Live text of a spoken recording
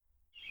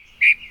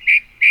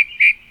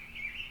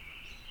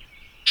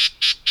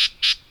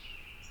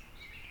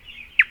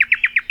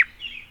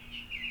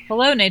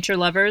Hello, nature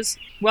lovers.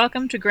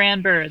 Welcome to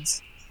Grand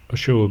Birds. A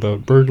show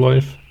about bird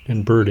life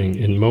and birding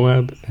in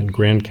Moab and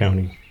Grand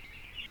County.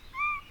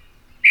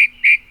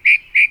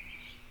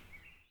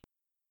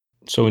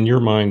 So, in your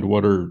mind,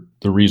 what are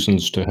the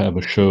reasons to have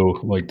a show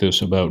like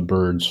this about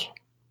birds?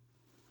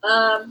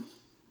 Um,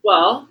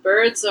 well,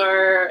 birds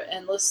are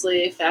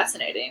endlessly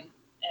fascinating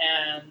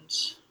and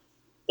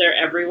they're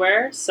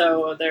everywhere,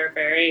 so they're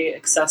very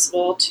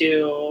accessible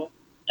to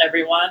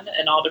everyone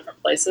in all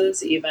different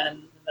places, even in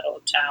the middle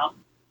of town.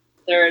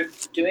 They're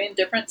doing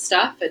different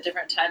stuff at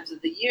different times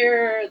of the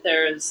year.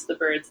 There's the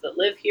birds that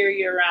live here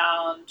year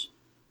round.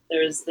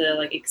 There's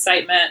the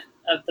excitement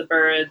of the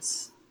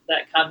birds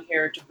that come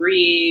here to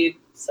breed.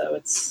 So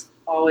it's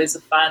always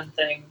a fun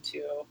thing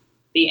to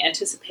be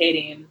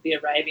anticipating the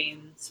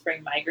arriving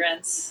spring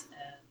migrants,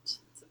 and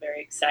it's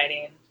very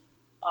exciting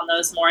on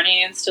those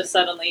mornings to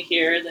suddenly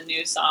hear the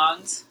new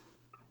songs.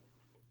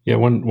 Yeah,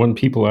 when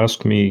people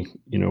ask me,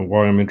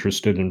 why I'm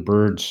interested in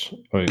birds,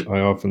 I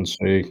often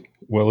say,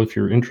 well, if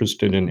you're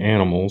interested in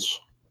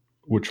animals,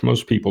 which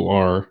most people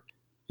are,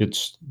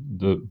 it's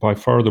the by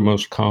far the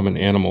most common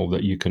animal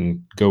that you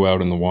can go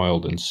out in the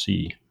wild and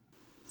see.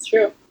 It's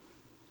true.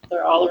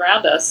 They're all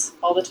around us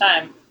all the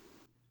time.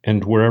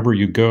 And wherever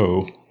you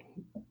go,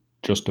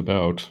 just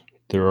about,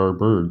 there are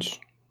birds.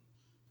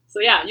 So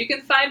yeah, you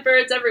can find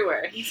birds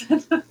everywhere, even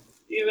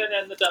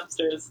in the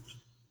dumpsters.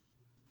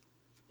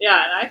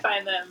 Yeah, and I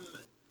find them.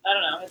 I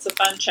don't know. It's a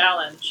fun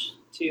challenge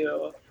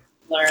to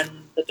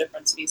learn the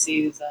different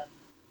species and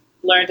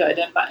learn to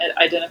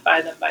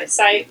identify them by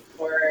sight,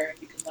 or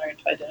you can learn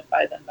to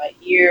identify them by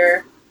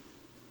ear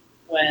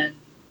when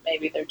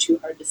maybe they're too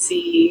hard to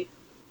see.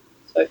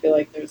 So I feel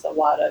like there's a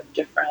lot of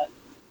different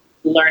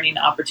learning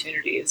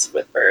opportunities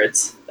with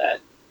birds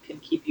that can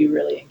keep you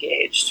really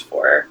engaged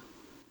for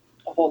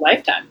a whole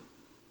lifetime.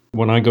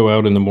 When I go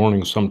out in the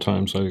morning,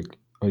 sometimes I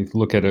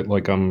look at it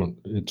like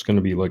it's gonna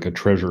be like a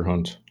treasure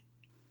hunt.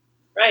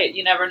 Right.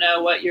 You never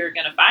know what you're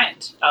going to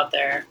find out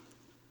there.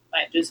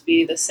 Might just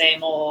be the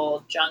same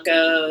old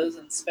jungos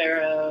and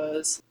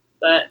sparrows,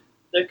 but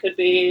there could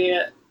be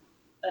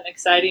an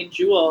exciting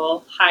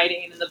jewel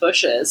hiding in the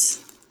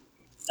bushes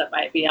that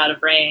might be out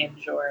of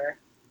range or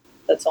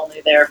that's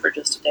only there for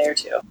just a day or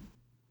two.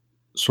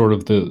 Sort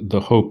of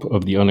the hope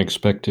of the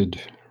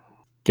unexpected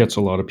gets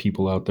a lot of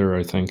people out there,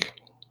 I think.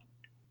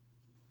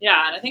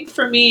 Yeah, and I think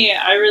for me,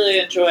 I really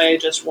enjoy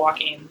just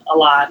walking a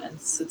lot, and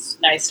it's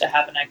nice to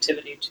have an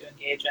activity to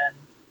engage in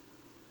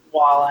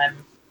while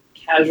I'm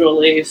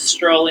casually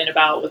strolling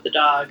about with the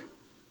dog.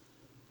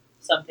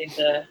 Something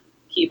to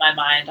keep my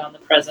mind on the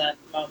present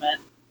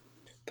moment.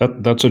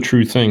 That's a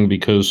true thing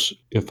because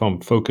if I'm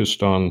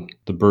focused on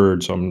the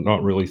birds, I'm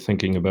not really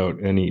thinking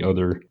about any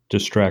other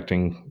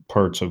distracting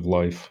parts of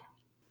life.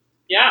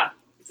 Yeah,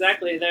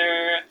 exactly.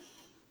 They're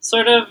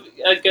sort of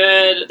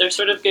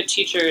good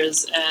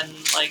teachers and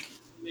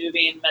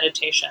moving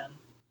meditation.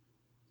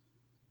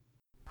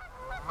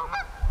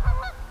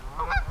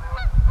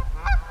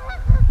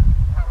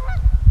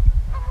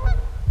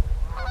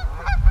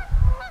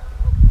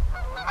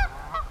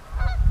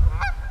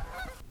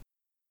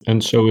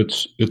 And so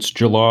it's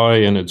July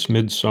and it's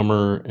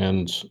midsummer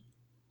and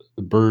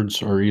the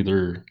birds are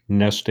either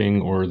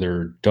nesting or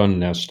they're done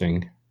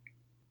nesting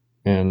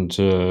and,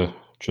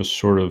 just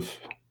sort of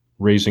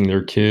raising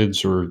their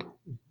kids or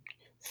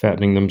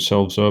fattening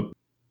themselves up.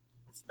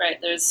 Right.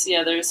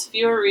 There's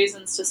fewer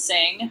reasons to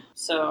sing.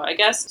 So I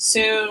guess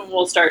soon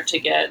we'll start to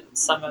get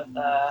some of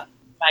the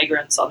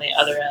migrants on the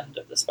other end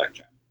of the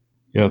spectrum.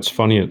 Yeah, it's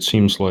funny, it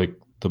seems like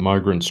the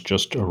migrants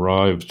just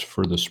arrived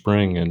for the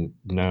spring, and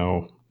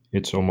now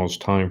it's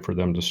almost time for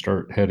them to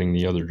start heading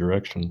the other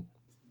direction.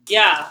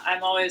 Yeah,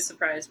 I'm always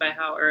surprised by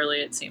how early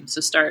it seems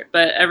to start,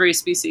 but every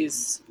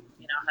species,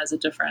 has a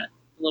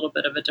little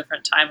bit of a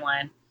different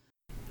timeline.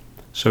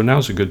 So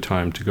now's a good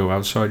time to go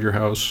outside your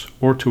house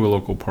or to a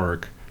local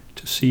park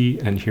to see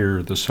and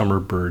hear the summer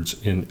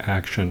birds in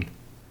action.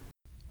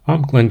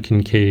 I'm Glenn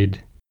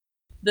Kincaid.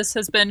 This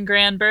has been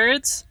Grand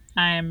Birds.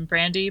 I'm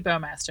Brandy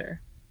Bowmaster.